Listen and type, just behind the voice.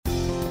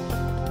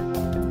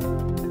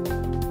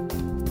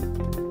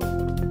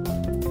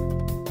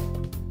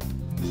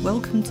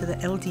Welcome to the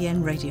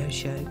LDN radio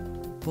show,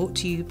 brought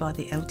to you by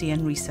the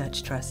LDN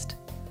Research Trust.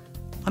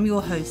 I'm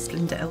your host,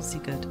 Linda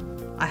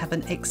Elsiegood. I have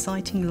an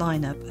exciting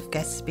lineup of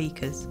guest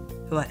speakers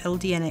who are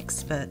LDN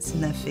experts in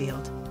their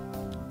field.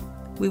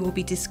 We will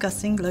be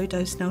discussing low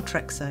dose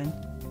naltrexone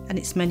and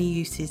its many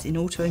uses in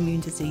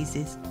autoimmune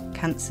diseases,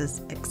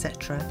 cancers,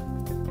 etc.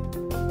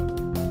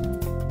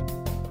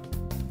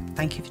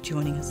 Thank you for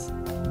joining us.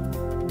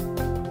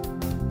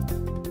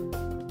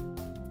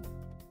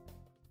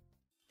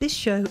 This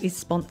show is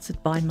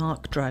sponsored by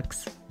Mark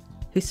Drugs,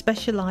 who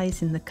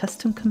specialise in the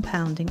custom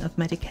compounding of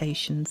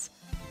medications,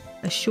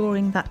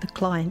 assuring that the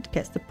client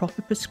gets the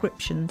proper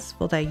prescriptions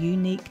for their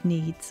unique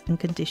needs and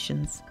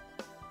conditions.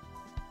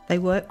 They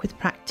work with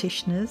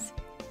practitioners,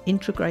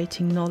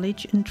 integrating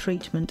knowledge and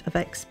treatment of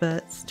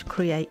experts to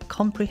create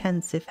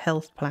comprehensive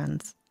health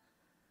plans.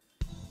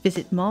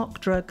 Visit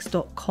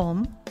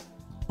markdrugs.com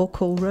or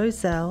call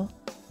Roselle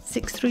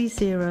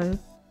 630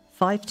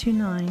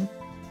 529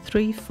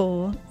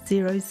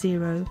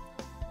 3400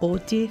 or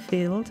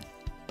Deerfield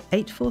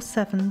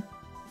 847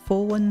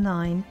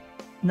 419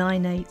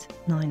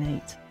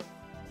 9898.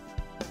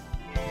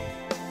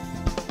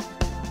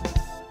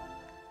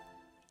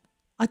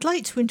 I'd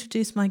like to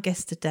introduce my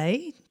guest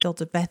today,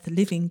 Dr. Beth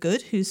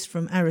Livingood, who's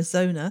from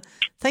Arizona.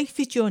 Thank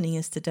you for joining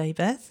us today,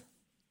 Beth.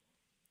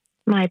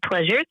 My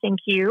pleasure.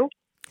 Thank you.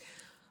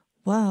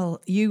 Well,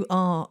 you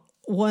are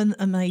one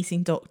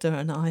amazing doctor,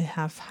 and I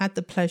have had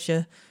the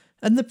pleasure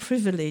and the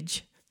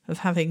privilege of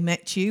having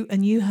met you,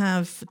 and you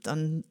have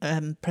done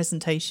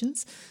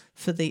presentations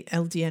for the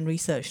LDN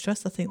Research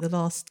Trust, I think the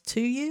last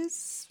 2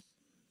 years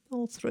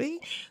or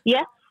 3.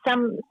 Yes,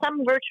 some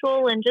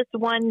virtual and just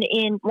one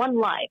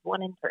live,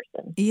 one in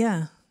person.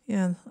 Yeah,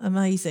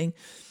 amazing.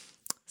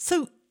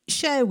 So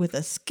share with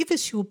us, give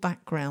us your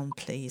background,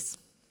 please.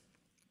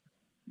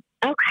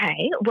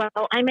 Okay,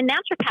 well, I'm a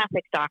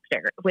naturopathic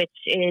doctor, which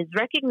is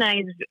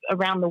recognized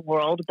around the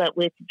world, but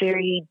with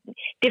very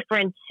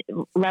different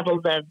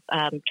levels of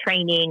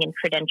training and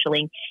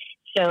credentialing.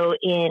 So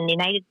in the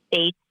United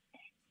States,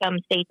 some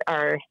states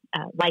are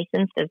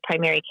licensed as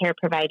primary care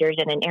providers,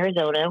 and in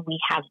Arizona, we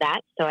have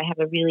that. So I have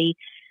a really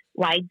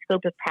wide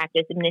scope of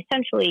practice and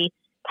essentially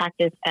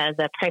practice as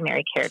a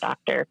primary care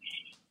doctor.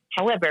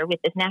 However,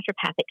 with this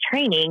naturopathic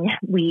training,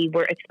 we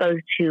were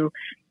exposed to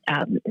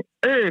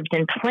herbs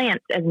and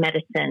plants as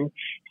medicine,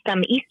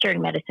 some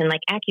Eastern medicine like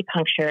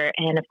acupuncture,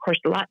 and of course,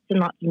 lots and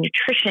lots of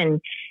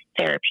nutrition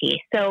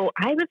therapy. So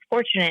I was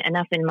fortunate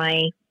enough in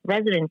my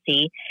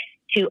residency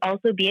to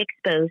also be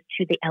exposed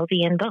to the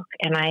LDN book.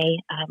 And I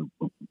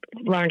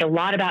learned a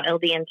lot about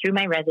LDN through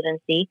my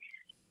residency,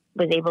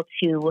 was able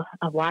to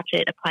watch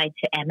it applied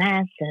to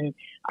MS and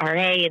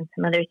RA and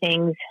some other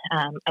things.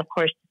 Of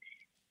course,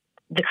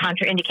 the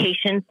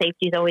contraindication,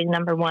 safety is always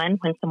number one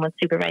when someone's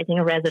supervising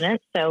a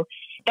resident. So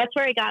that's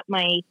where I got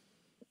my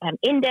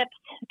in-depth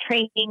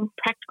training,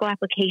 practical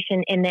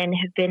application, and then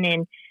have been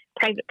in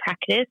private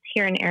practice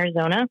here in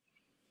Arizona.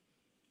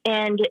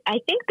 And I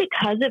think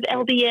because of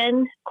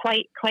LDN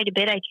quite a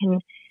bit, I can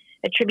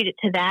attribute it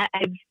to that.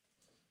 I've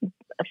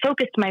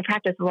focused my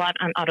practice a lot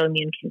on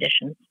autoimmune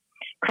conditions,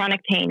 chronic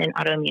pain and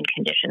autoimmune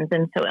conditions.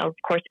 And so, of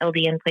course,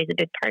 LDN plays a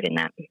big part in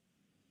that.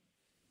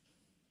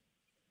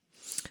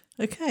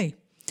 Okay.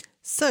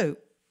 So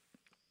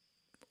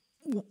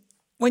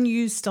when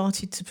you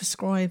started to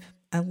prescribe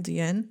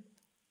LDN,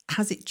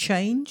 has it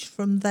changed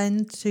from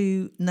then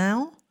to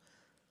now?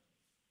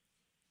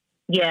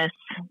 Yes,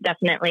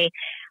 definitely.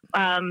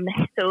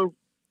 So,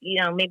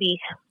 maybe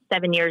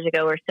 7 years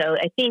ago or so,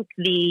 I think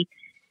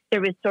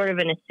there was sort of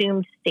an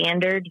assumed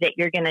standard that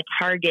you're going to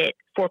target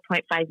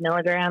 4.5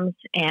 milligrams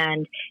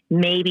and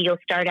maybe you'll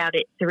start out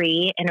at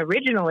 3. And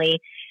originally,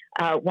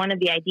 one of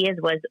the ideas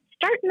was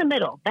start in the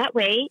middle. That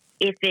way,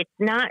 if it's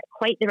not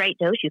quite the right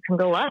dose, you can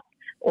go up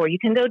or you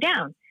can go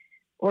down.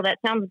 Well, that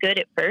sounds good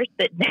at first,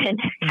 but then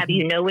how do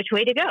you know which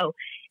way to go?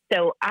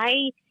 So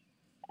I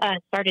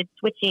started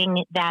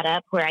switching that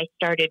up where I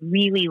started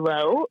really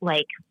low,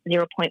 like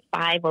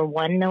 0.5 or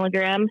 1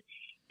 milligram,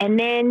 and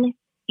then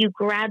you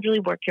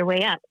gradually work your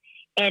way up.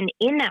 And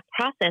in that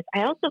process,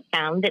 I also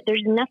found that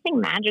there's nothing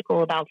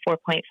magical about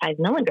 4.5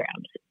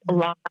 milligrams. A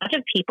lot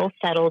of people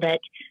settled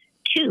at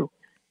 2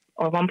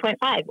 or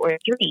 1.5 or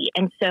 3.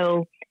 And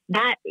so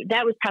that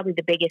was probably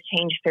the biggest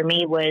change for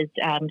me was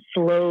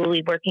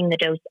slowly working the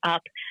dose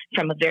up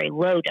from a very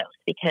low dose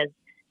because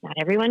not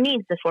everyone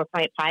needs the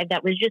 4.5.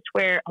 That was just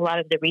where a lot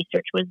of the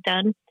research was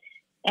done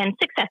and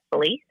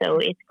successfully. So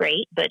it's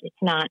great, but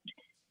it's not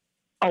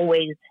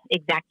always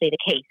exactly the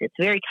case. It's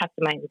very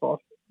customizable.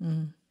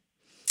 Mm.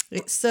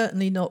 It's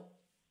certainly not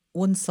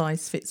one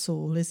size fits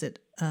all, is it?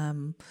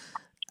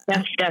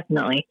 Yes,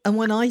 definitely. And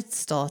when I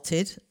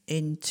started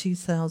in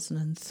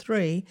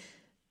 2003,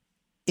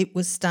 it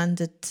was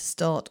standard to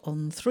start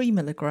on 3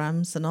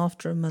 milligrams and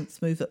after a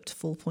month move up to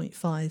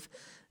 4.5.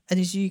 And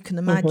as you can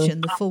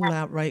imagine, the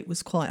fallout rate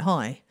was quite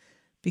high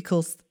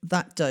because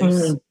that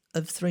dose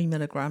of 3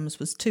 milligrams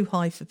was too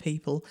high for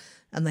people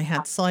and they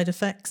had side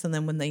effects. And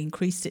then when they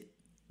increased it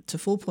to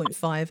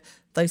 4.5,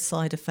 those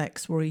side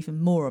effects were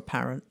even more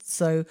apparent.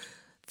 So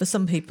For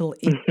some people,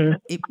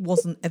 it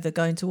wasn't ever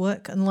going to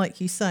work. And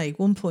like you say,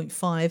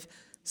 1.5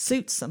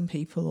 suits some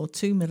people, or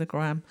 2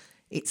 milligram.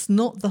 It's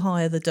not the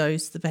higher the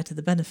dose, the better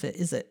the benefit,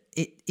 is it?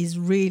 It is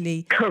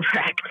really...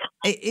 Correct.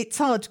 It's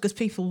hard because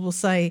people will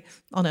say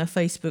on our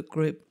Facebook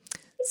group,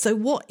 so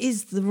what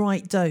is the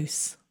right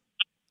dose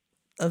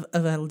of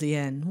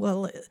LDN?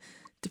 Well, it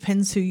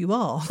depends who you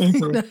are.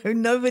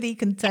 Nobody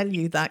can tell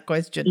you that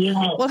question. Yes.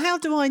 Well, how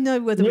do I know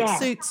whether it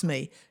suits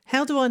me?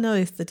 How do I know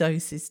if the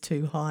dose is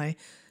too high?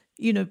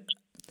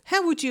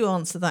 How would you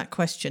answer that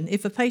question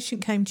if a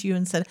patient came to you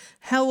and said,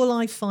 how will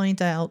I find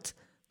out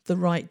the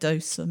right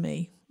dose for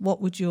me? What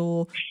would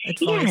your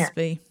advice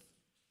be?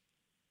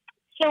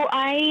 So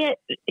I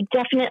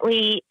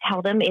definitely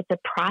tell them it's a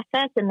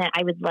process and that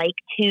I would like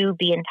to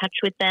be in touch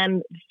with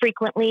them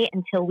frequently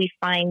until we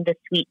find the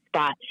sweet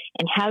spot.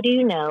 And how do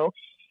you know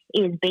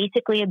is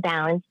basically a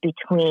balance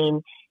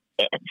between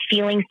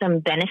feeling some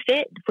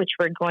benefit, which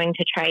we're going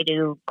to try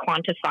to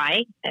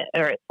quantify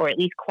or at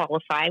least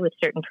qualify with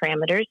certain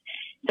parameters.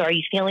 So are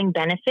you feeling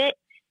benefit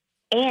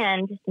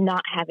and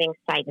not having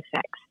side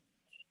effects?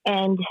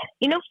 And,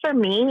 for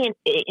me,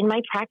 in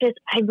my practice,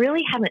 I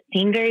really haven't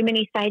seen very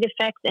many side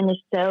effects. And if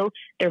so,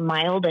 they're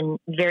mild and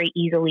very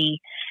easily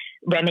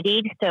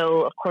remedied.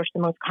 So, of course,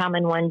 the most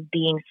common ones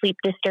being sleep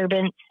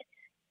disturbance.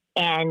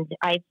 And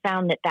I've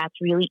found that that's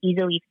really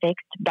easily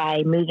fixed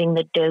by moving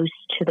the dose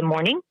to the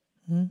morning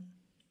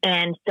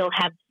and still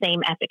have the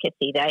same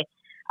efficacy.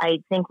 I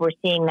think we're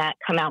seeing that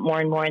come out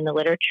more and more in the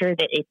literature,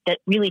 that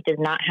really does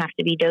not have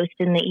to be dosed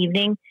in the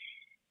evening.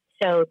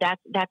 So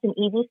that's an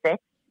easy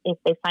fix if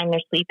they find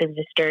their sleep is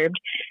disturbed.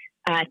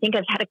 I think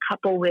I've had a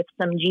couple with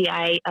some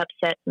GI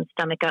upset, some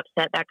stomach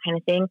upset, that kind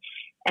of thing.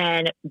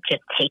 And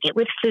just take it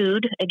with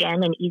food.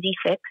 Again, an easy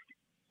fix.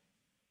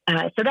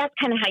 So that's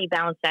kind of how you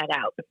balance that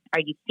out. Are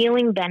you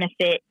feeling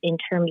benefit in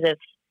terms of,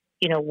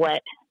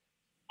 what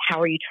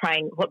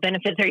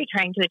benefits are you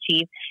trying to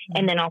achieve?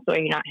 And then also, are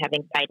you not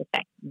having side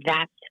effects?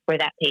 That's where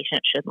that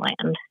patient should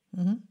land.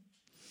 Mm-hmm.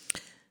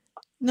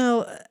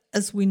 Now,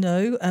 as we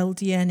know,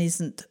 LDN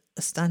isn't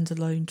a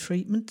standalone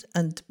treatment,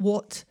 and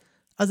what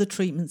other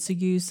treatments are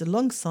used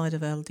alongside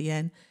of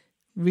LDN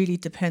really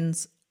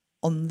depends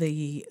on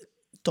the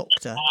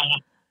doctor.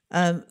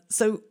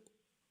 So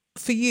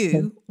for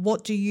you,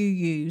 what do you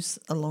use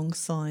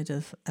alongside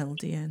of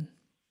LDN?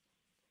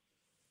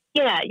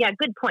 Yeah,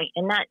 good point.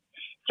 And that's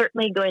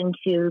certainly going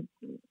to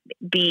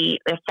be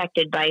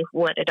affected by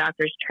what a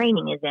doctor's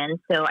training is in.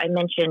 So I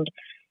mentioned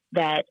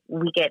that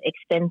we get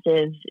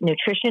extensive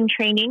nutrition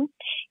training.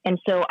 And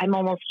so I'm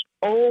almost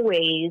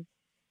always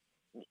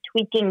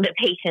tweaking the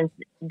patient's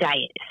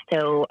diet.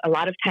 So a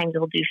lot of times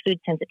we'll do food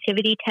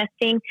sensitivity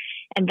testing,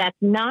 and that's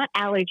not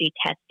allergy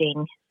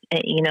testing.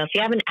 If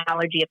you have an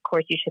allergy, of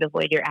course, you should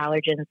avoid your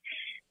allergens.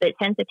 But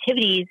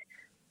sensitivities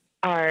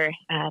are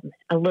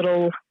a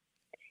little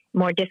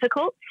more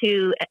difficult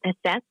to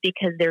assess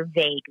because they're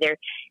vague.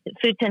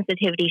 Food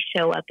sensitivities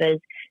show up as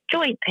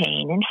joint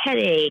pain and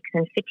headaches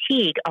and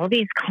fatigue, all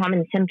these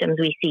common symptoms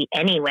we see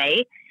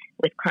anyway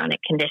with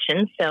chronic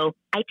conditions. So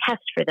I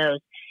test for those,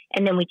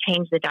 and then we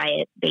change the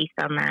diet based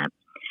on that.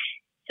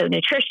 So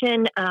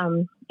nutrition,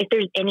 if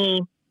there's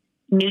any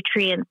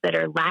nutrients that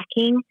are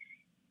lacking,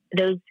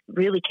 those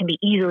really can be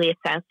easily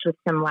assessed with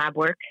some lab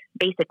work,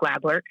 basic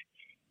lab work,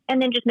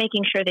 and then just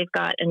making sure they've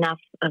got enough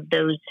of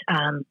those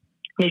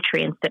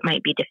nutrients that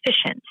might be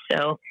deficient.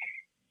 So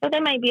they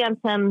might be on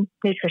some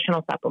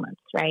nutritional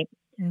supplements, right?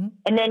 Mm-hmm.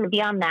 And then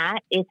beyond that,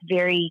 it's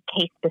very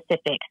case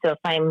specific. So if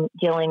I'm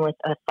dealing with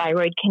a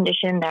thyroid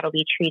condition, that'll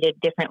be treated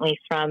differently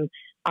from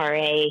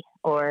RA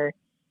or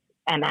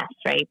MS,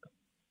 right?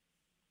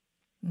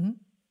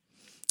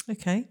 Mm-hmm.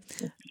 Okay.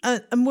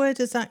 And where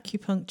does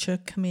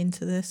acupuncture come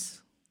into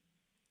this?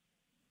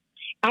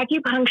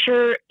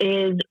 Acupuncture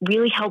is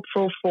really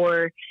helpful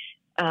for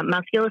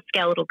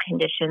musculoskeletal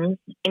conditions,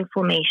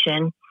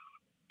 inflammation.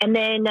 And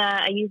then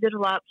I use it a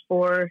lot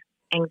for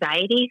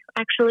anxiety,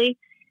 actually.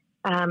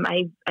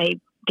 I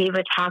gave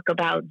a talk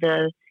about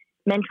the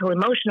mental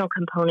emotional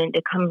component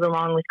that comes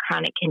along with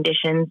chronic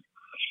conditions.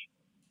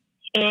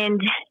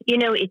 And,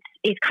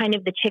 it's kind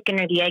of the chicken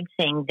or the egg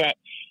thing, that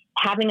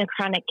having a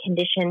chronic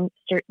condition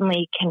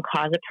certainly can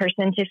cause a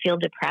person to feel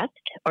depressed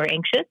or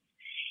anxious.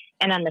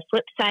 And on the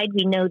flip side,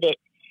 we know that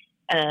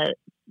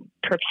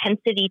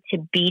propensity to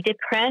be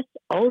depressed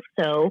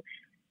also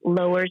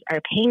lowers our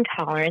pain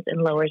tolerance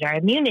and lowers our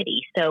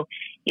immunity. So,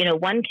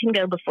 one can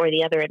go before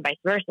the other and vice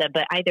versa,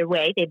 but either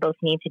way, they both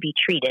need to be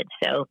treated.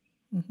 So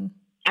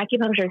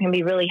acupuncture can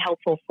be really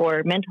helpful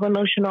for mental,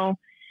 emotional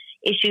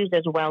issues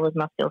as well as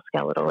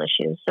musculoskeletal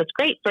issues. So it's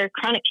great for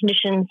chronic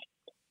conditions,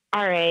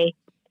 RA,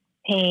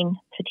 pain,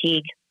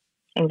 fatigue,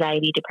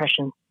 anxiety,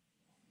 depression.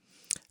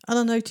 And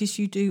I notice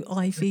you do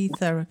IV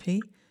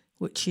therapy,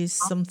 which is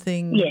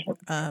something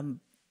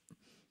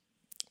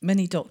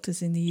many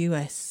doctors in the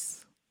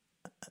US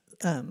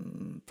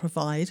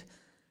provide.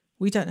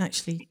 We don't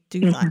actually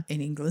do that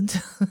in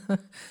England.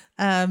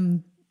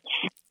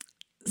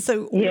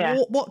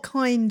 What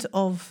kind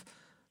of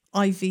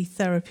IV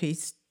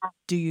therapies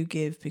do you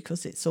give?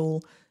 Because it's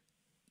all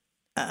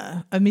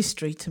a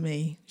mystery to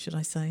me, should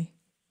I say.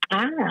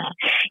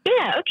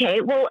 Yeah,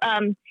 okay. Well,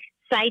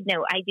 side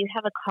note, I do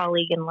have a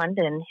colleague in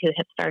London who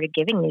has started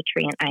giving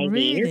nutrient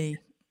IVs. Really?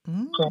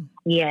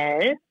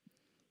 Yes.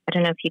 I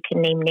don't know if you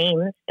can name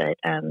names, but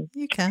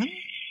you can.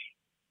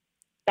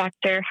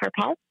 Dr.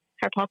 Harpal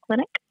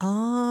Clinic.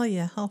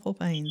 Yeah, Harpal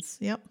Baines.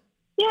 Yep.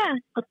 Yeah,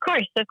 of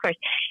course.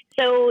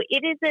 So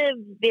it is a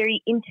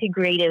very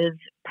integrative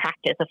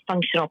practice, a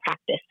functional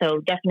practice. So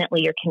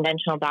definitely your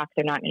conventional docs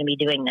are not going to be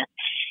doing this.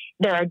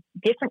 There are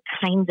different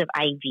kinds of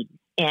IVs,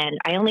 and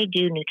I only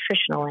do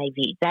nutritional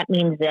IVs. That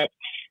means that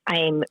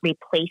I'm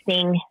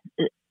replacing,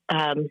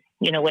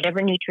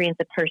 whatever nutrients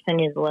a person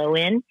is low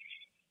in.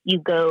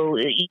 You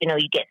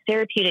get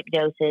therapeutic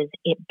doses.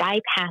 It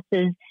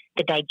bypasses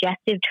the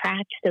digestive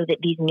tract so that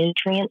these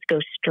nutrients go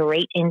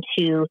straight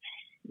into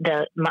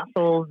the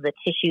muscles, the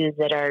tissues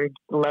that are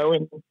low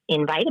in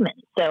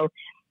vitamins. So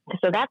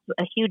that's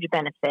a huge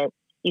benefit.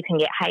 You can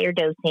get higher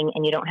dosing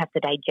and you don't have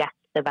to digest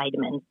the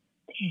vitamins.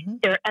 Mm-hmm.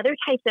 There are other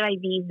types of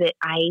IVs that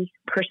I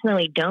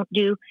personally don't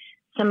do.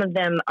 Some of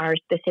them are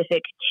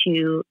specific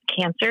to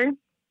cancer,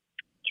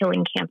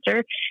 killing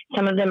cancer.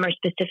 Some of them are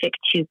specific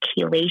to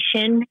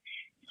chelation.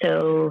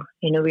 So,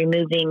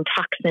 removing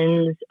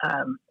toxins,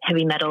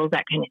 heavy metals,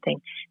 that kind of thing.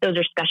 Those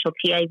are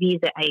specialty IVs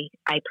that I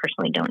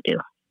personally don't do.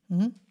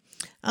 Mm-hmm.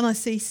 And I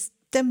see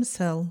stem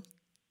cell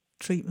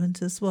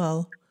treatment as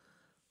well.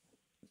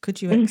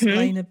 Could you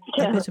explain a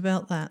bit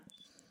about that?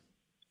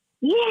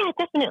 Yeah,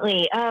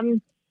 definitely.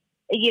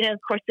 Of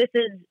course, this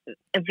is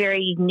a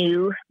very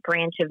new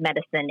branch of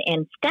medicine,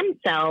 and stem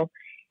cell,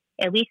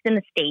 at least in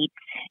the States,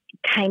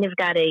 kind of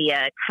got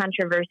a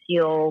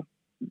controversial,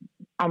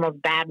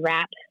 almost bad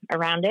rap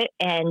around it.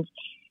 And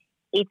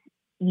it's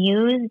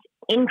used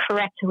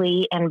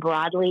incorrectly and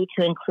broadly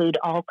to include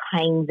all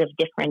kinds of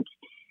different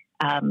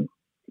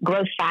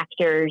growth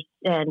factors.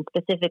 And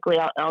specifically,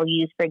 I'll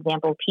use, for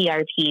example,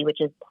 PRP, which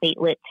is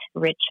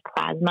platelet-rich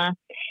plasma.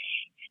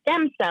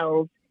 Stem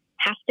cells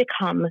have to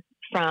come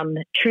from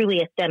truly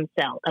a stem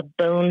cell, a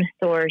bone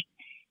source,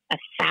 a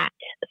fat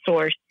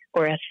source,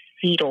 or a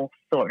fetal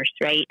source,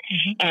 right?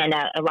 Mm-hmm. And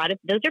a lot of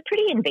those are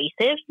pretty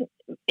invasive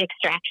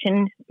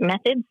extraction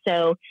methods.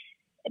 So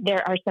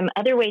there are some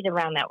other ways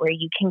around that where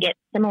you can get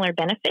similar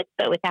benefits,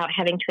 but without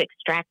having to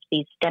extract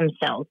these stem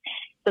cells.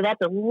 So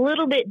that's a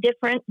little bit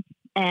different.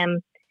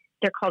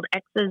 They're called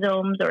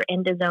exosomes or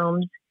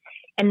endosomes,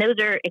 and those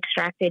are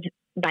extracted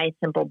by a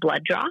simple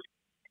blood draw,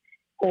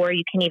 or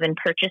you can even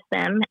purchase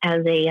them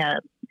as a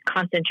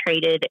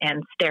concentrated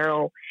and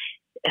sterile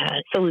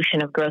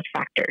solution of growth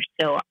factors.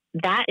 So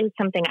that is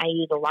something I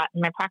use a lot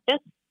in my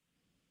practice.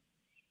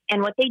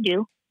 And what they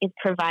do is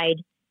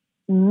provide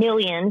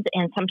millions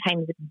and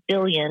sometimes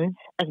billions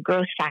of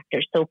growth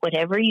factors. So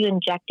whatever you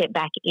inject it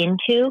back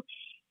into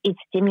is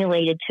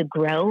stimulated to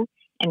grow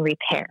and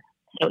repair.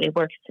 So it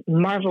works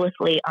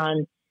marvelously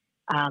on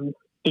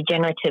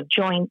degenerative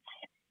joints.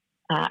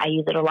 I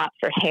use it a lot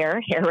for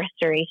hair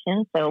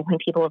restoration. So when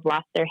people have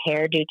lost their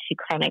hair due to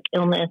chronic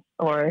illness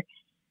or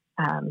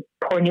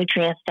poor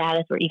nutrient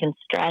status or even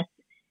stress,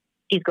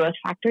 these growth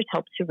factors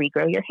help to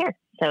regrow your hair.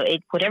 So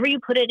whatever you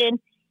put it in,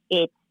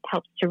 it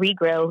helps to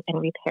regrow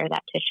and repair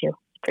that tissue.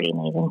 It's pretty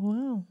amazing.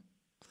 Wow.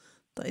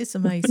 That is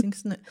amazing,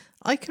 isn't it?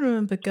 I can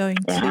remember going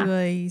to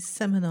a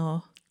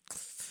seminar.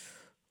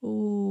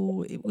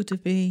 Oh, it would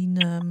have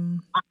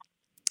been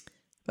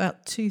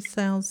about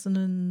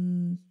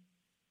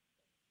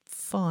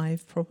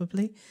 2005,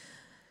 probably.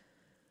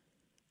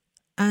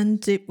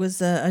 And it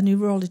was a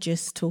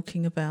neurologist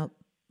talking about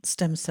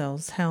stem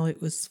cells, how it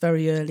was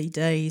very early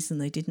days and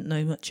they didn't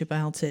know much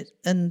about it.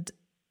 And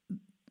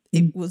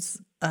it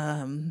was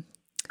a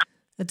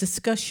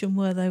discussion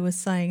where they were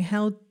saying,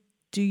 how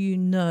do you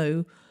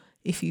know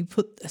if you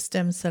put a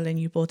stem cell in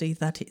your body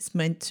that it's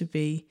meant to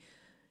be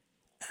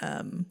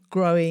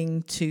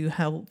growing to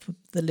help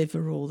the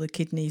liver or the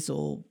kidneys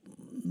or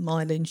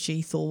myelin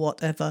sheath or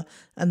whatever,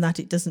 and that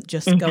it doesn't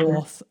just go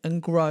off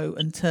and grow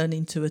and turn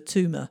into a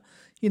tumour,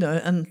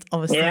 and I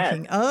was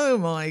thinking, oh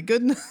my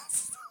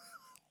goodness,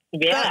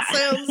 that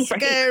sounds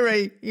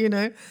scary,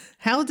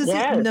 How does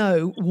it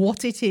know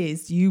what it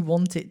is you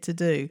want it to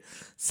do?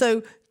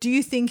 So do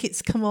you think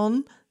it's come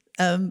on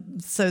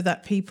so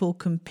that people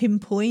can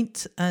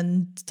pinpoint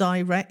and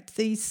direct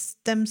these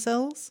stem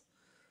cells?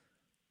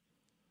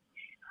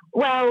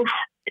 Well,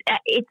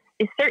 it's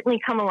certainly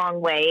come a long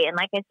way. And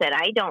like I said,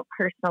 I don't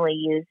personally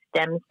use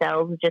stem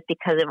cells just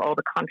because of all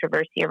the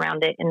controversy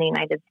around it in the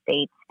United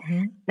States.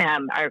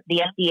 Mm-hmm.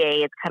 The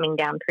FDA is coming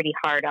down pretty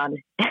hard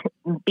on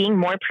being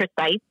more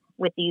precise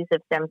with the use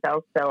of stem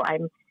cells. So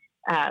I'm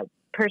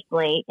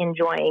personally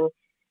enjoying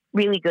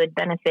really good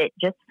benefit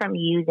just from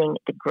using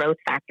the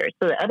growth factors.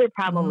 So the other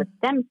problem with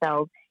stem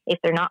cells,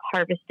 if they're not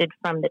harvested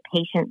from the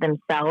patient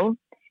themselves,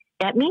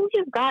 that means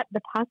you've got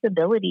the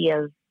possibility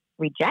of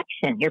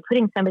rejection. You're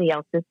putting somebody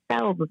else's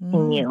cells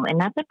in you, and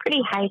that's a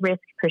pretty high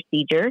risk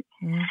procedure.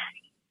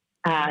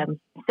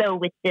 So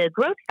with the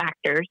growth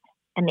factors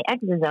and the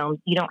exosomes,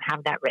 you don't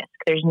have that risk.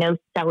 There's no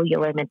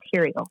cellular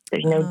material.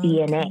 There's no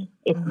DNA.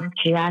 It's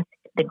just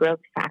the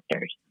growth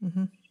factors.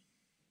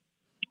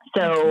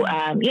 So,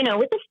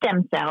 with the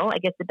stem cell, I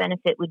guess the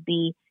benefit would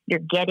be you're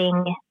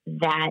getting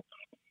that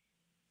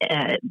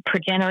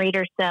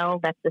progenitor cell.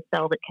 That's the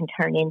cell that can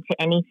turn into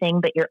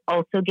anything, but you're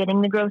also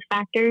getting the growth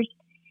factors.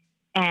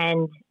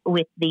 And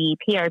with the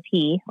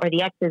PRP or the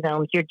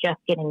exosomes, you're just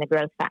getting the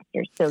growth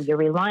factors. So you're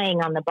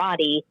relying on the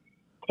body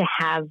to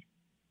have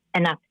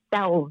enough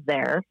cells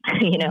there,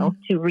 to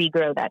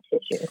regrow that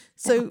tissue.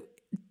 So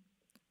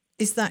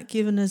is that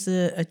given as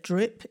a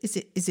drip? Is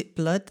it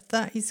blood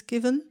that is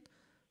given,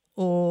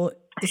 or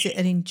is it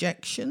an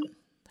injection?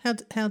 How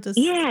does?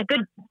 Yeah,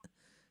 good.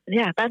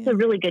 Yeah, that's a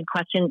really good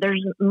question.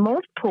 There's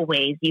multiple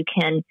ways you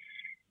can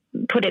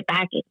put it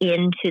back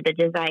into the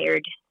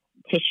desired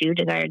tissue,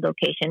 desired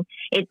location.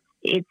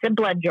 It's a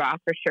blood draw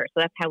for sure.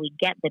 So that's how we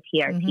get the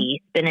PRP,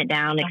 spin it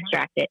down,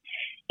 extract it.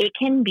 It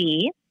can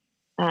be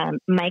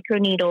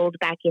microneedled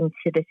back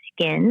into the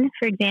skin,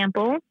 for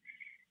example.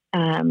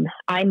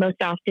 I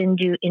most often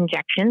do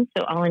injections.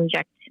 So I'll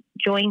inject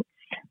joints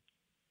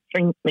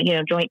for,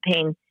 joint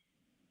pain,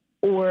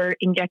 or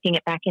injecting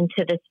it back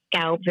into the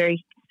scalp,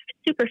 very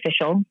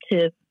superficial,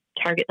 to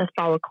target the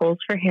follicles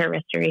for hair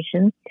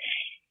restoration.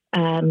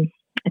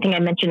 I think I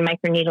mentioned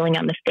microneedling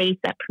on the face.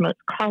 That promotes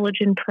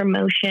collagen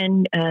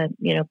promotion,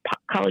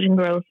 collagen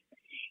growth.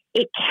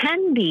 It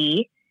can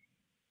be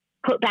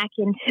put back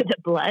into the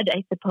blood,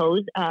 I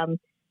suppose.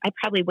 I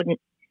probably wouldn't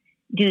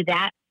do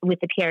that with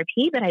the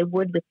PRP, but I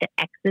would with the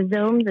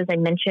exosomes. As I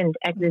mentioned,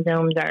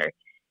 exosomes are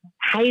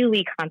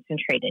highly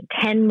concentrated,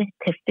 10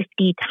 to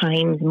 50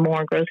 times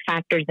more growth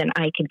factors than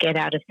I could get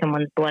out of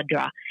someone's blood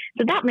draw.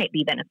 So that might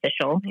be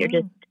beneficial. You're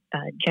just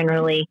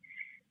generally,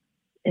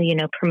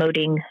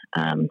 promoting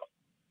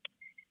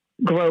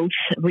growth,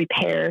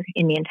 repair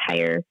in the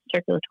entire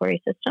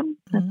circulatory system.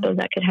 I suppose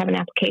that could have an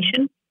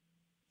application.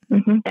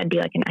 That'd be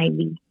like an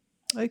IV.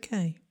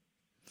 Okay.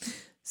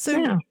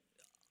 So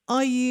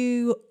are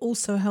you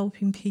also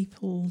helping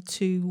people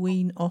to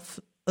wean off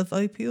of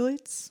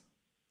opioids?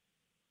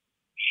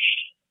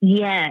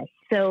 Yes.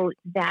 So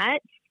as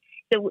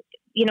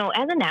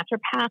a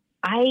naturopath,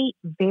 I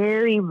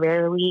very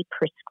rarely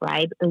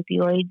prescribe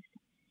opioids.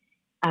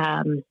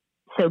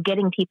 So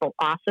getting people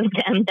off of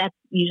them, that's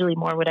usually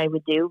more what I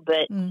would do.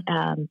 But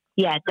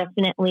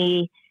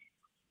definitely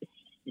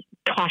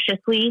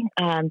cautiously.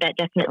 That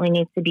definitely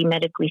needs to be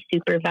medically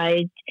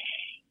supervised.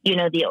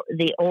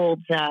 The old,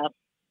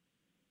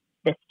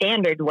 the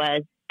standard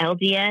was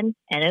LDN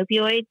and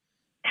opioids,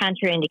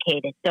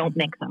 contraindicated. Don't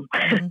mix them.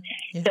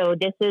 So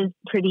this is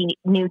pretty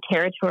new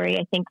territory,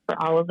 I think,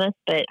 for all of us.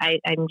 But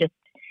I'm just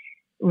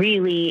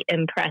really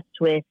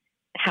impressed with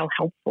how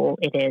helpful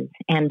it is,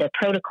 and the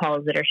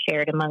protocols that are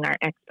shared among our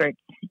experts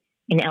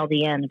in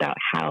LDN about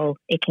how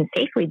it can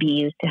safely be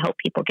used to help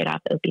people get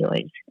off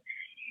opioids.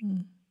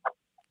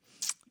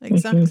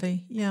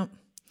 Exactly. Yeah.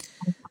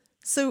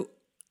 So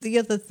the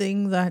other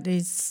thing that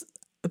is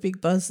a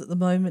big buzz at the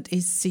moment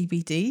is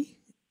CBD.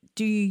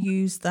 Do you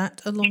use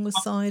that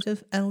alongside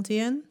of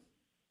LDN?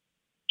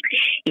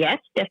 Yes,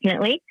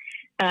 definitely.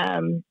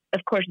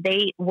 Of course,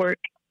 they work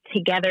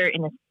together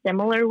in a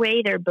similar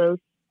way. They're both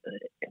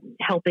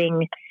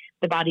helping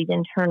the body's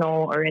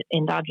internal or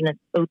endogenous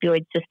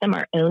opioid system,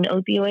 our own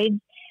opioids.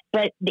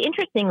 But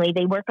interestingly,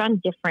 they work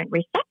on different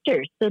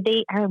receptors. So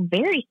they are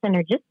very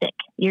synergistic.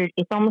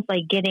 It's almost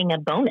like getting a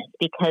bonus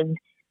because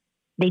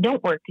they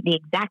don't work the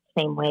exact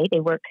same way. They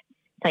work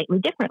slightly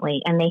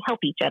differently and they help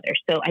each other.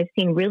 So I've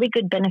seen really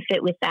good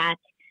benefit with that.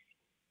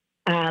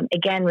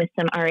 Again, with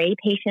some RA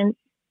patients,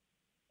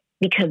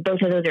 because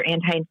both of those are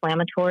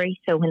anti-inflammatory.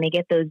 So when they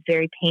get those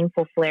very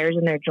painful flares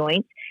in their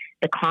joints,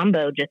 the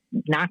combo just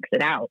knocks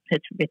it out.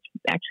 It's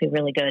actually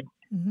really good.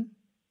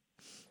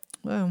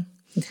 Wow.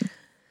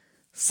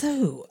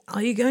 So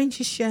are you going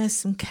to share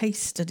some case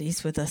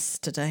studies with us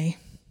today?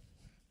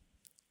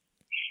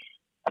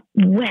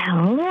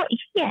 Well,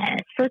 yes.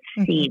 Let's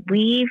see.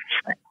 We've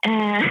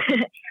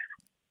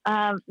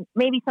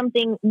maybe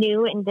something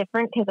new and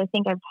different, because I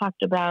think I've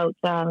talked about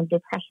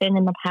depression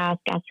in the past,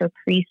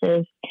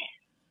 gastroparesis.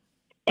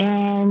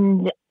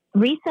 And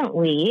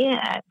recently,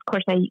 of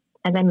course,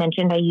 as I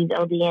mentioned, I use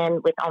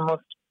LDN with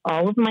almost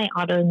all of my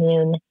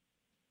autoimmune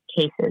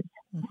cases.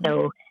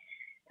 So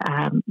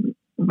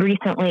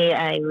recently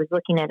I was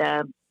looking at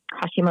a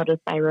Hashimoto's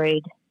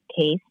thyroid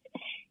case,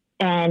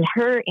 and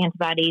her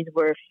antibodies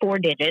were 4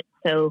 digits,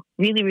 so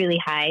really, really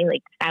high,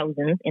 like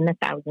in the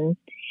thousands,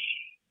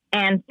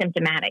 and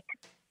symptomatic.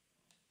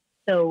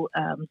 So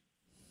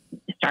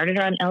started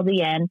on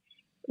LDN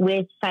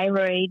with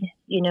thyroid,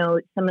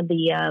 some of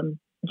the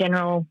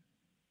general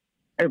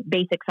or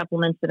basic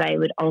supplements that I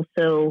would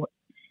also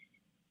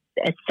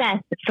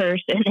assess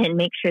first and then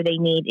make sure they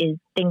need is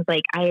things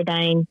like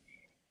iodine,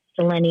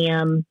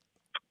 selenium,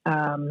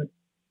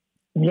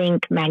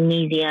 zinc,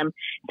 magnesium.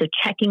 So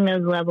checking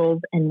those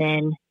levels and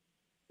then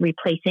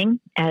replacing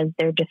as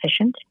they're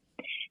deficient.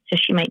 So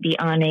she might be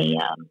on a,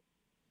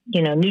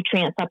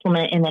 nutrient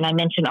supplement. And then I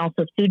mentioned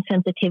also food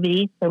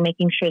sensitivity. So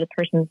making sure the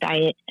person's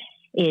diet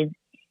is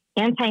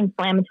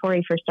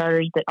anti-inflammatory for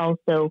starters, but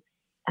also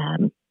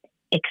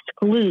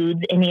excludes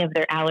any of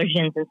their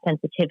allergens and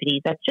sensitivities.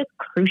 That's just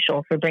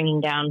crucial for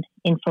bringing down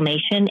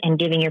inflammation and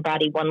giving your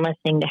body one less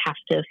thing to have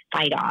to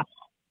fight off.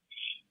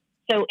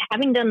 So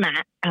having done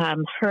that,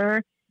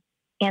 her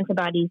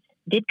antibodies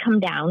did come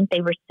down.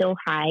 They were still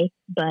high,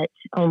 but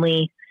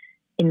only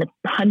in the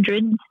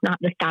hundreds, not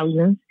the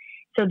thousands.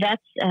 So that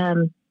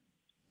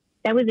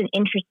was an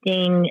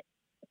interesting,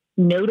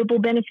 notable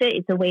benefit.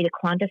 It's a way to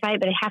quantify it,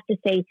 but I have to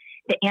say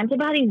the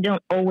antibodies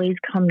don't always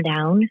come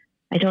down.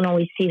 I don't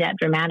always see that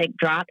dramatic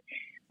drop.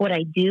 What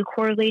I do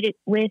correlate it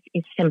with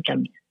is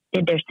symptoms.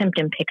 Did their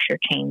symptom picture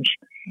change?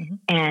 Mm-hmm.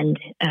 And,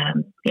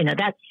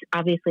 that's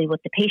obviously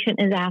what the patient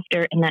is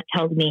after, and that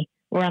tells me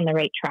we're on the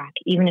right track,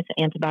 even if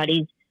the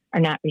antibodies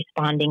are not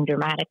responding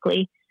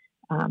dramatically.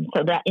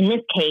 So that in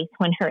this case,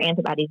 when her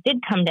antibodies did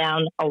come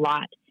down a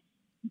lot,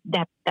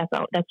 that's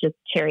just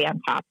cherry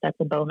on top. That's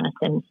a bonus,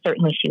 and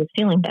certainly she was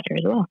feeling better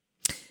as well.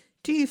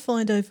 Do you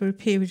find over a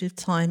period of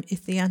time,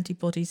 if the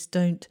antibodies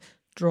don't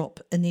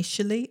drop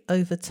initially,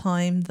 over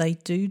time they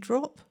do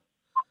drop?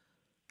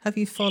 Have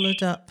you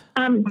followed up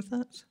with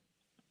that?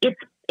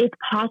 It's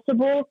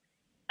possible.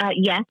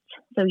 Yes.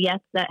 So yes,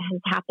 that has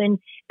happened.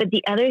 But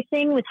the other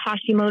thing with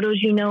Hashimoto's,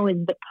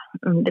 is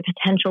the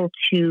potential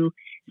to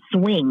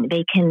swing.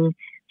 They can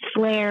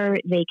flare.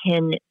 They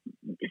can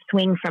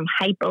swing from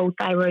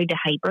hypothyroid to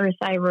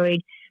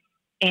hyperthyroid.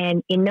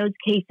 And in those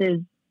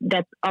cases,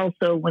 that's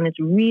also when it's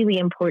really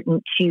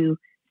important to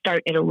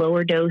start at a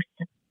lower dose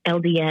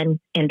LDN,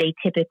 and they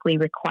typically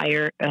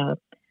require a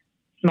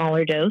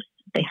smaller dose.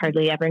 They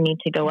hardly ever need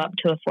to go up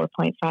to a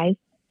 4.5.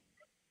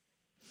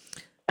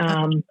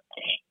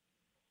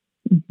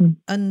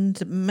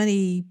 And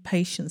many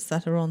patients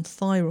that are on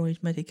thyroid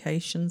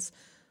medications,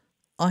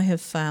 I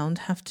have found,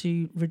 have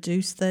to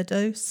reduce their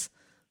dose,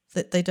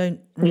 that they don't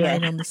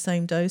remain on the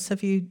same dose.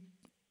 Have you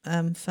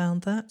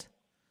found that?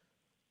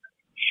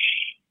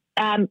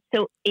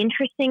 So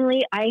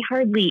interestingly, I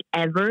hardly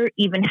ever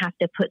even have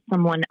to put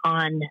someone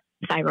on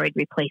thyroid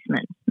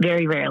replacement.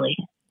 Very rarely.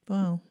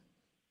 Wow.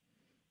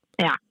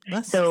 Yeah.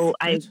 That's so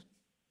good.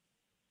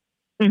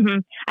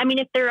 I mean,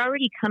 if they're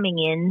already coming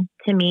in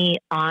to me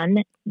on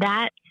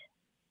that,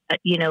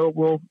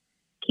 we'll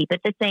keep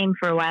it the same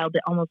for a while,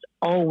 but almost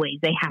always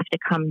they have to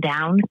come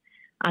down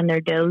on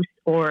their dose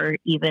or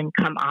even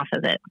come off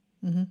of it.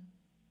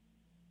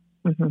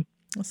 Mm-hmm. Mm-hmm.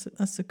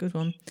 That's a good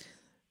one.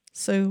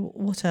 So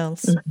what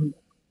else? Mm-hmm.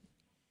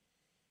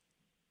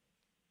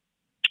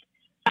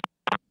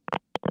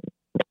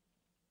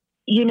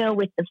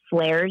 With the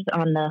flares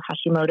on the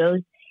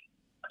Hashimoto's,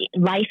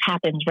 life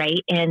happens, right?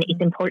 And it's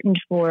important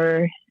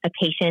for a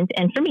patient.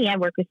 And for me, I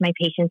work with my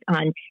patients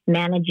on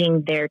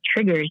managing their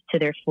triggers to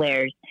their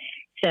flares.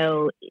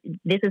 So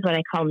this is what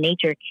I call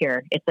nature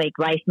cure. It's like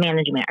life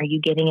management. Are you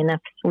getting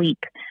enough sleep?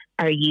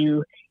 Are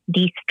you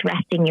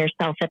de-stressing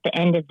yourself at the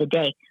end of the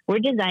day? We're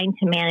designed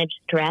to manage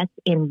stress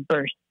in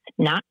bursts,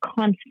 not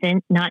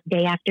constant, not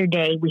day after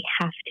day. We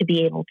have to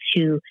be able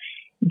to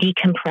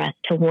decompress,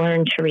 to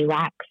learn to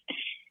relax.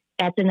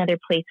 That's another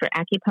place where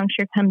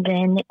acupuncture comes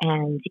in,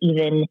 and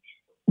even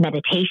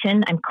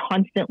meditation. I'm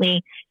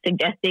constantly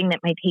suggesting that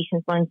my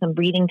patients learn some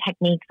breathing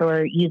techniques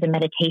or use a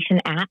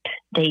meditation app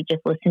they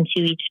just listen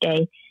to each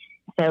day.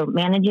 So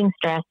managing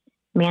stress,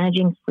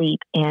 managing sleep,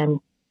 and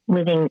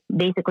living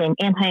basically an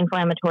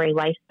anti-inflammatory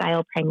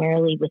lifestyle,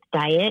 primarily with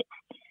diet,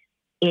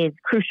 is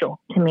crucial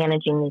to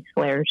managing these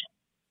flares.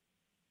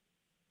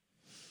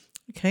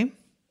 Okay.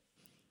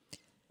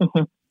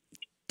 Mm-hmm.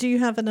 Do you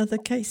have another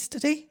case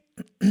study?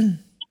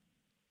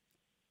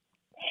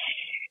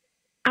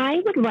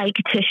 I would like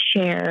to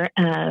share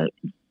a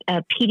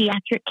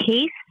pediatric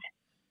case,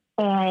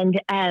 and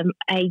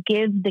I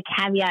give the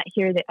caveat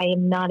here that I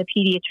am not a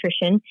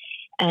pediatrician,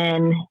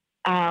 and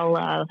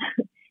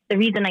the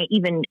reason I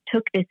even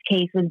took this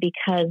case was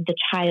because the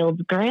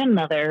child's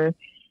grandmother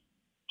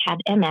had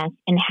MS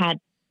and had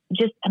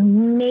just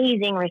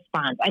amazing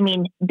response. I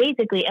mean,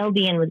 basically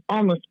LDN was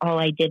almost all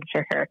I did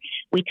for her.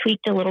 We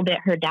tweaked a little bit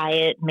her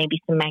diet,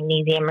 maybe some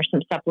magnesium or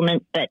some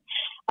supplements, but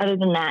other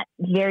than that,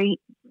 very,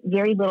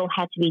 very little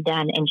had to be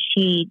done. And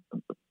she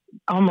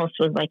almost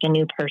was like a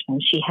new person.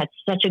 She had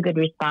such a good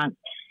response.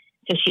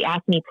 So she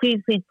asked me,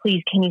 please,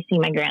 can you see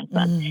my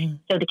grandson? Mm-hmm.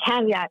 So the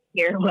caveat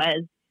here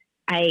was,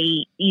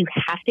 you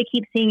have to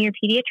keep seeing your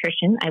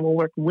pediatrician. I will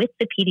work with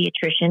the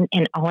pediatrician,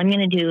 and all I'm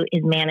going to do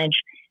is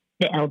manage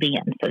the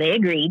LDN. So they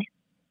agreed.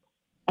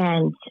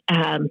 And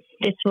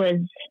this was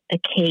a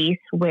case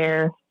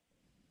where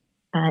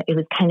it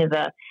was kind of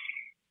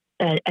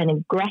an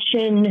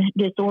aggression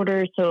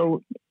disorder.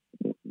 So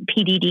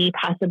PDD,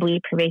 possibly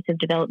pervasive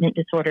development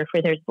disorder,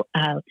 where there's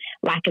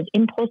lack of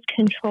impulse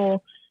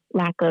control,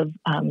 lack of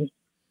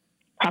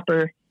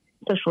proper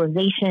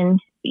socialization,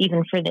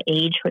 even for the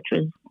age, which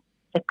was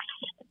 6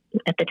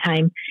 at the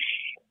time,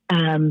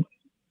 and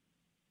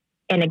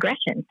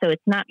aggression. So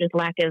it's not just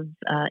lack of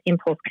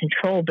impulse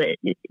control, but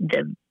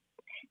the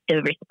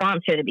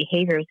response or the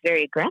behavior is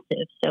very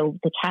aggressive. So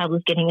the child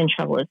was getting in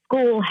trouble at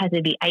school, had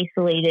to be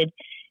isolated,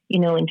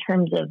 in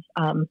terms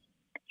of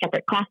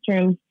separate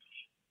classrooms.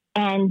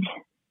 And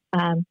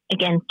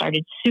Again,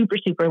 started super,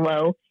 super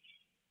low,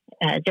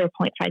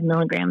 0.5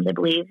 milligrams, I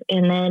believe.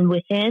 And then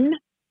within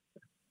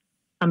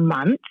a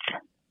month,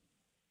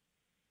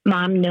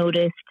 Mom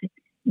noticed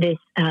this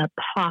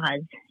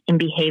pause in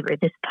behavior,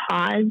 this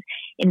pause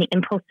in the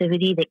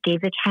impulsivity that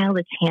gave the child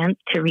a chance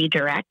to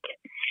redirect,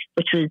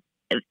 which was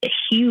a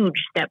huge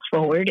step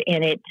forward.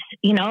 And it,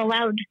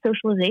 allowed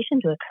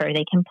socialization to occur.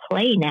 They can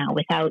play now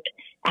without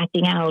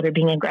acting out or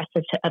being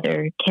aggressive to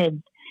other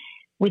kids.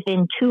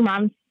 Within 2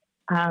 months,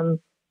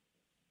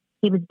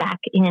 he was back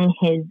in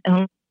his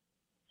own,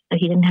 so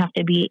he didn't have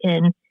to be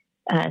in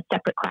a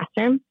separate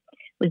classroom,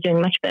 was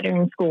doing much better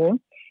in school.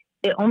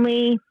 The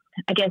only,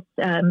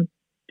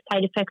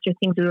 side effects or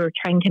things we were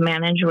trying to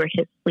manage were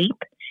his sleep.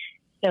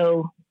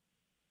 So,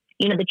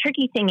 the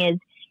tricky thing is,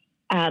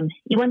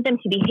 you want them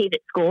to behave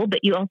at school, but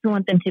you also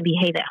want them to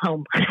behave at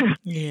home.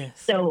 Yes.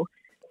 So,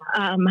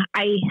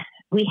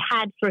 we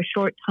had for a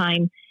short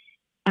time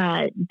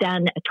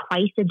done a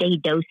twice a day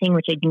dosing,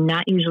 which I do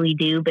not usually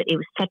do, but it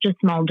was such a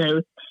small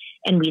dose,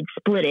 and we'd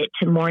split it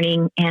to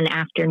morning and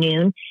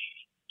afternoon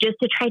just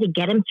to try to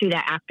get him through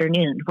that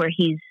afternoon where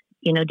he's,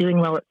 doing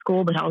well at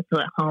school, but also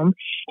at home.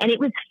 And it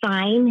was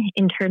fine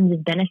in terms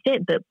of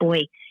benefit, but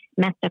boy,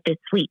 messed up his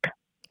sleep.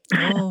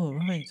 Oh,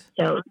 right.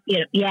 So,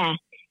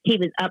 he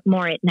was up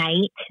more at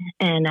night,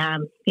 and,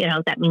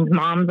 that means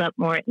Mom's up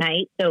more at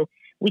night. So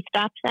we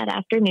stopped that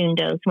afternoon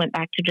dose, went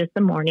back to just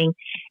the morning,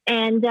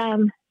 and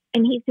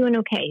he's doing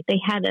okay. They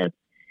had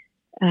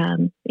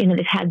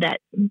they've had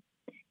that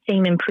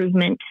same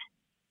improvement,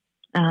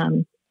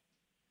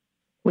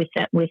 with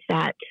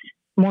that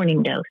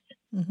morning dose.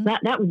 Mm-hmm.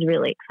 That was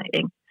really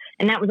exciting.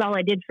 And that was all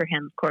I did for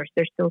him. Of course,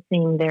 they're still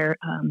seeing their,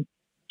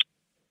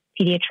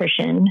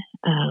 pediatrician.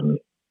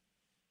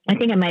 I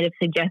think I might have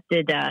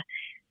suggested, a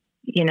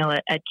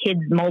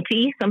kid's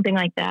multi, something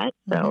like that.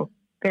 So mm-hmm.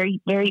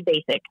 very, very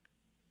basic.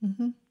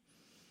 Mm-hmm.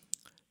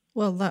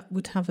 Well, that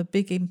would have a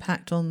big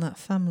impact on that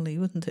family,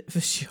 wouldn't it,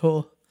 for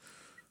sure?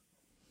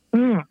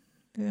 Mm.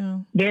 Yeah.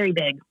 Very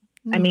big.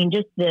 Mm. I mean,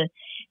 just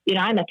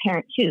I'm a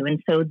parent too.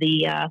 And so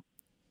the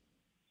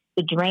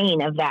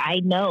drain of that,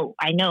 I know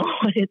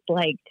what it's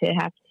like to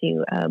have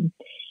to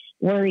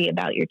worry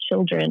about your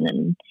children,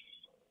 and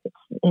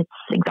it's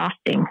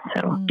exhausting.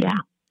 So yeah,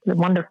 it's a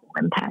wonderful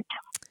impact.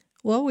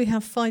 Well, we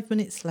have 5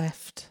 minutes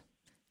left.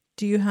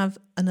 Do you have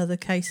another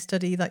case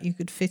study that you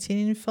could fit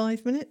in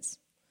 5 minutes?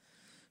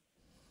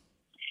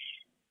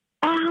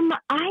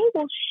 I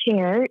will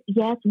share,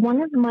 yes,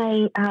 one of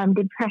my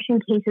depression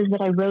cases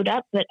that I wrote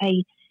up, but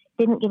I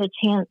didn't get a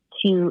chance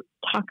to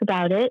talk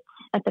about it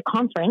at the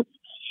conference.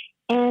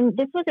 And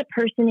this was a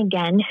person,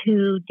 again,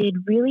 who did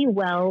really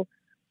well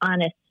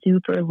on a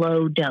super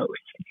low dose.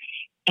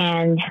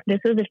 And this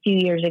was a few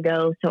years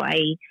ago, so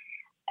I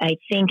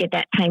think at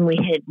that time we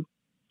had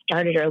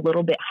started her a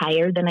little bit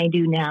higher than I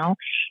do now.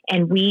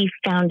 And we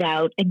found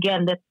out,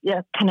 again,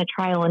 that's kind of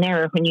trial and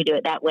error when you do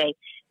it that way,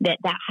 that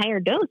higher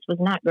dose was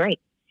not great.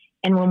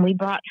 And when we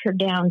brought her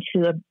down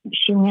to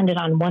she landed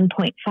on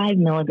 1.5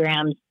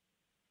 milligrams,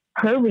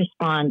 her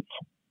response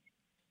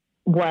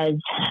was,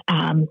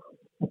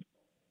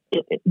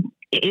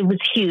 it was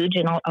huge.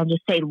 And I'll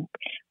just say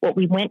what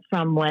we went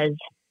from was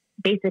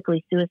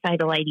basically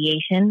suicidal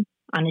ideation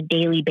on a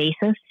daily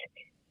basis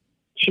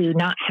to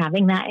not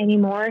having that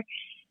anymore.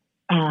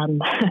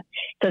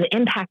 So the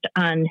impact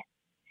on,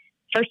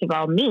 first of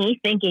all, me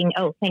thinking,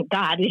 oh, thank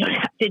God we don't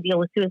have to deal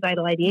with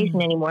suicidal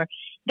ideation anymore.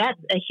 That's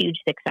a huge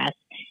success.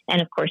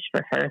 And of course,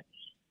 for her,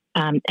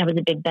 that was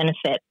a big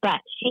benefit.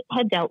 But she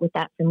had dealt with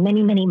that for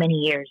many, many, many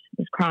years. It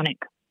was chronic.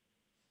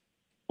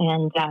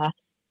 And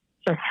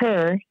for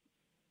her,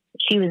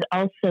 she was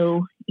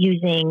also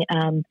using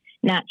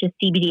not just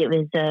CBD, it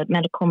was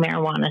medical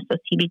marijuana, so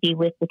CBD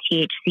with the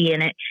THC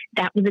in it.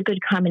 That was a good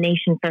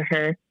combination for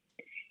her,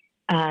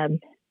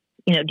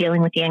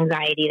 dealing with the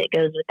anxiety that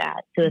goes with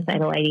that,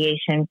 suicidal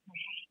ideation.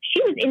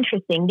 She was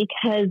interesting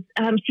because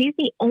she's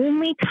the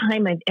only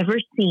time I've ever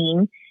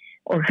seen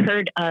or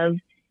heard of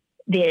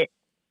the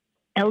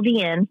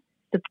LDN,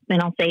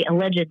 and I'll say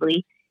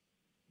allegedly,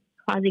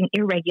 causing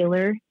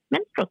irregular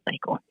menstrual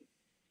cycle.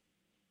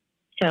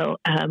 So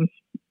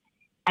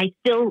I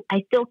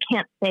still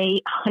can't say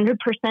 100%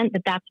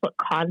 that that's what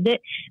caused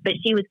it, but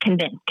she was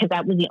convinced because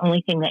that was the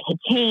only thing that had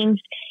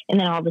changed. And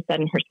then all of a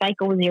sudden her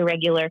cycle was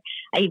irregular.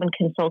 I even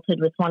consulted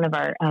with one of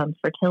our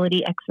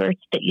fertility experts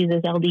that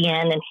uses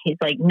LDN, and he's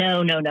like,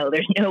 no,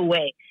 there's no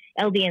way.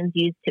 LDN's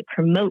used to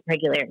promote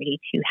regularity,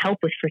 to help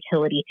with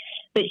fertility.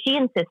 But she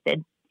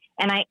insisted.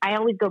 And I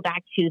always go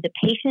back to the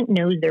patient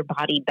knows their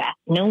body best.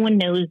 No one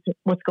knows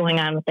what's going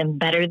on with them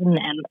better than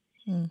them.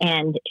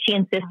 And she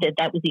insisted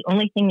that was the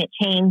only thing that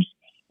changed,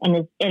 and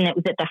it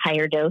was at the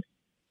higher dose.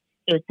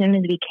 So as soon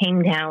as we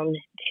came down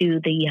to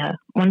the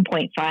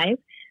 1.5,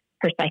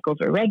 her cycles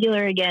were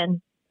regular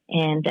again,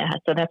 and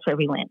so that's where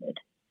we landed.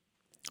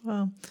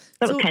 Wow.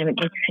 So it was kind of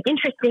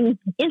an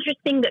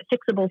interesting but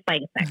fixable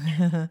side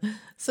effect.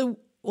 So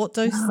what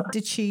dose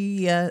did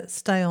she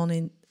stay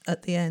on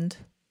at the end?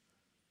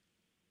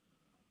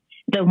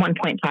 The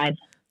 1.5.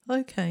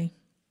 Okay.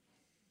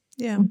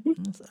 Yeah,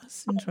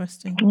 that's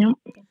interesting. Yep.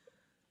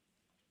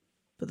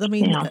 But I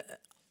mean, Yeah.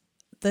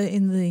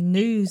 in the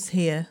news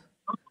here,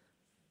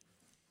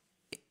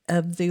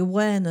 the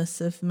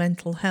awareness of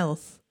mental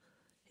health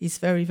is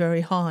very,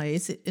 very high.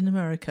 Is it in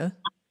America?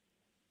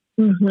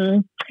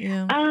 Mm-hmm.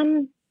 Yeah.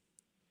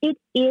 It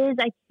is.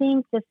 I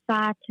think the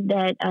fact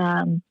that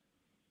some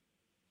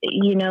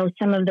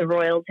of the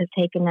royals have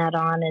taken that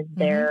on as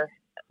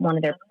one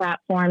of their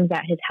platforms,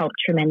 that has helped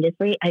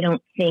tremendously. I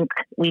don't think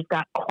we've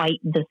got quite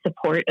the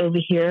support over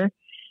here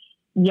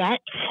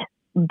yet,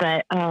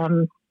 but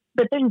there's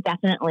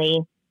definitely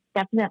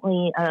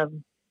a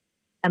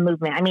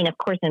movement. I mean, of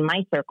course, in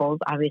my circles,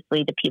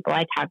 obviously, the people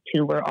I talk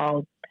to were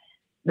all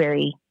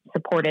very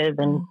supportive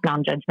and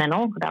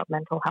non-judgmental about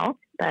mental health,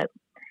 but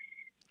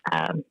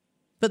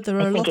there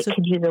are I think it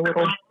could use a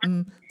little.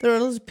 There are a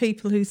lot of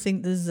people who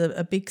think there's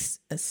a big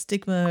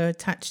stigma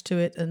attached to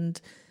it and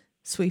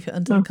sweep it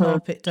under the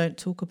carpet. Don't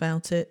talk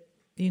about it.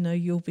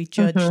 You'll be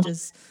judged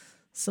as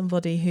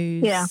somebody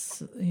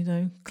who's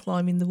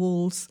climbing the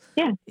walls.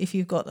 Yeah. If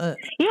you've got a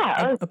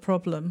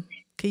problem,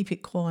 keep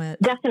it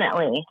quiet.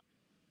 Definitely.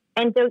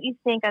 And don't you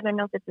think, I don't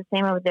know if it's the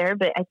same over there,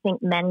 but I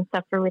think men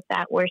suffer with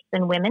that worse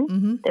than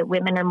women, that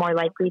women are more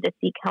likely to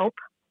seek help.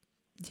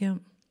 Yeah.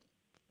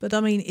 But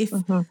I mean, if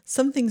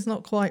something's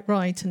not quite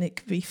right and it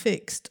can be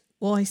fixed,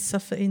 why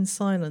suffer in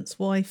silence?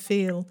 Why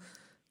feel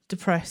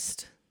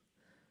depressed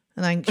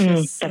and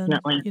anxious?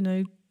 Definitely.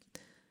 And,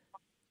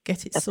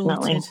 get it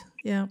sorted.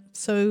 Yeah.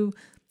 So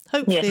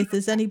hopefully if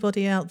there's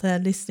anybody out there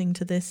listening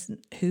to this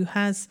who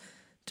has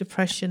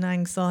depression,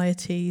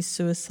 anxiety,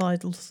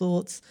 suicidal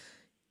thoughts,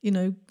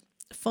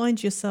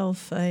 find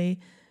yourself a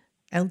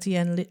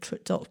LDN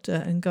literate doctor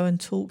and go and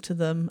talk to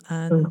them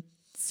and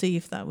see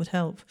if that would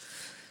help.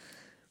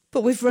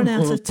 But we've run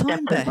out of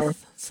time,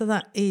 Beth, so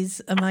that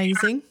is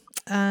amazing.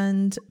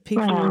 And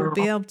people will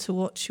be able to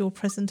watch your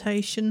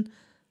presentation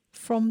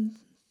from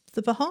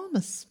the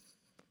Bahamas.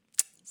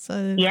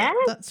 So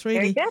that's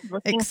really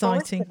exciting.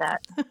 Forward to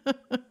that.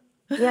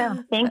 Yeah,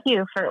 thank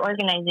you for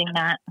organizing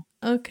that.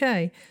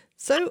 Okay,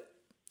 so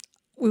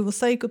we will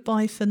say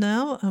goodbye for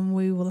now, and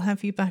we will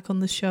have you back on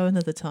the show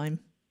another time.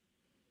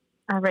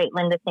 All right,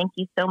 Linda, thank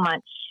you so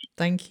much.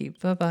 Thank you.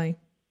 Bye-bye.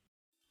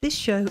 This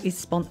show is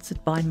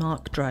sponsored by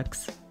Mark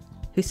Drugs,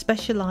 who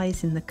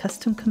specialise in the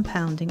custom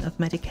compounding of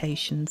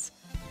medications,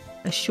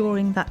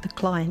 assuring that the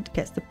client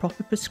gets the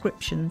proper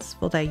prescriptions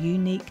for their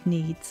unique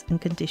needs and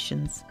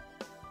conditions.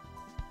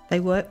 They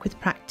work with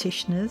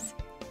practitioners,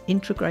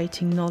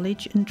 integrating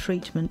knowledge and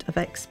treatment of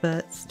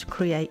experts to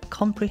create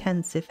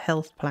comprehensive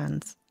health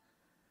plans.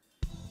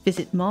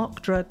 Visit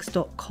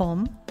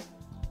markdrugs.com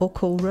or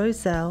call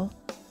Roselle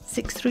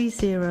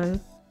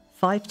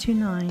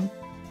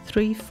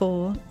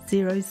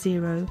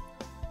 630-529-3400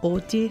 or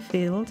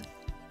Deerfield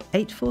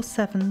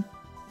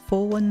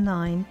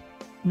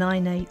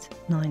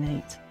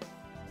 847-419-9898.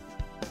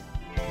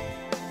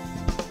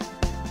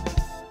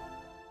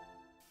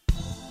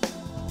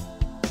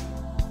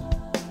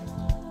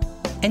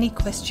 Any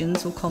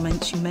questions or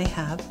comments you may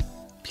have,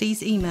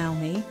 please email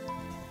me,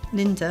 Linda,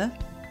 Linda,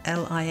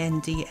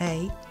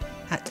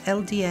 at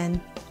ldnrt.org.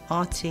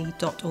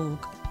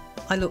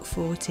 I look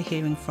forward to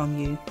hearing from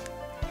you.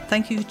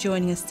 Thank you for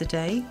joining us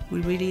today.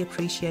 We really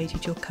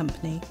appreciated your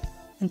company.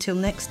 Until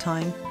next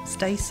time,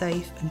 stay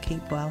safe and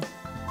keep well.